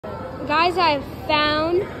Guys, I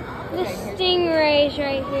found the stingrays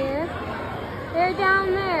right here. They're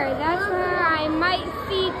down there. That's where I might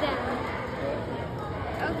feed them.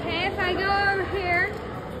 Okay, if I go over here,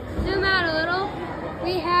 zoom out a little,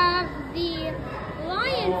 we have the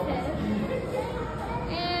lionfish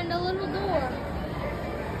and a little door.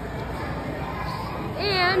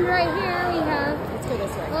 And right here we have Let's go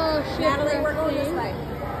this way. Oh shit. Natalie, we're going this way.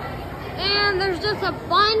 And there's just a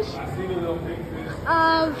bunch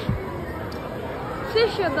of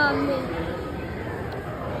fish above me.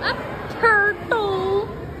 A turtle.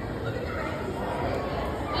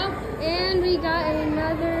 Oh, and we got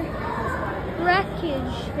another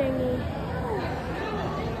wreckage thingy.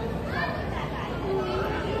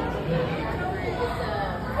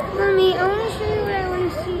 Mommy, I want to show you what I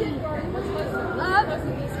want to see.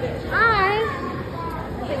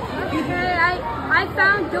 I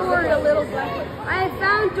found Dory a little bit. I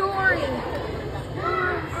found Dory.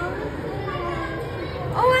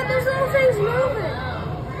 Oh, and there's little things moving.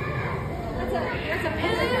 That's a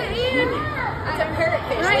parrotfish. That's a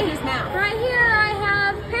parrotfish. Right, in his mouth. right here I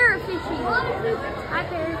have parrotfishies. Hi,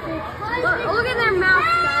 parrotfish. Look at their mouth,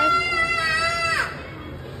 guys.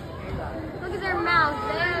 Look at their mouth.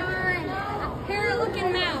 They have a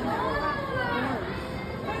parrot-looking mouth.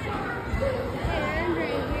 And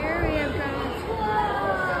right here we have got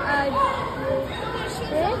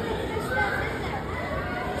fish.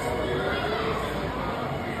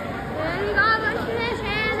 And we got a bunch of fish,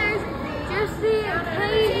 and there's just the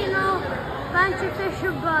occasional bunch of fish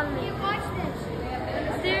above me. Watch this.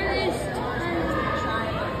 There is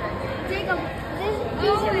Jacob.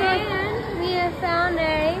 And we have found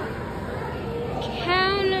a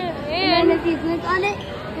counter, and if you click on it,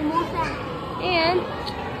 the more fast. And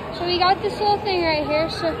so we got this little thing right here,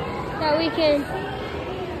 so that we can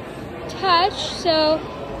touch. So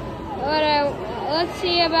let's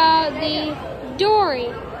see about the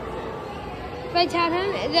Dory. If I tap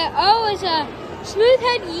him, it's a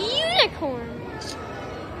smooth-head unicorn.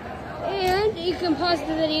 And you can pause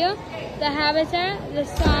the video, the habitat, the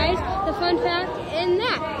size, the fun fact, and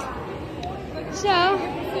that. So,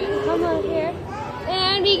 come on here.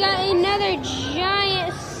 And we got another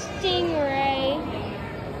giant stingray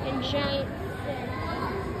and giant fish.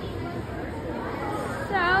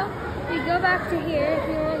 So, we go back to here if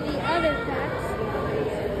you want the other facts.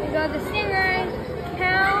 We go the stingray,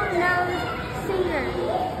 cow-nosed stingray.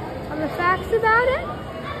 All the facts about it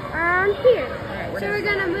are on here. So we're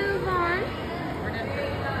gonna move on.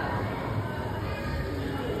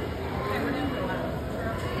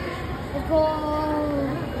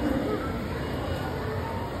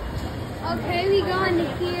 Okay, we go into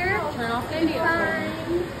here and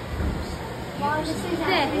find this.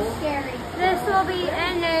 This will be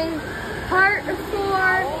ending part 4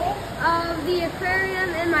 of the aquarium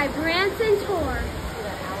in my Branson tour.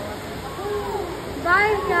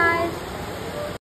 Bye, guys.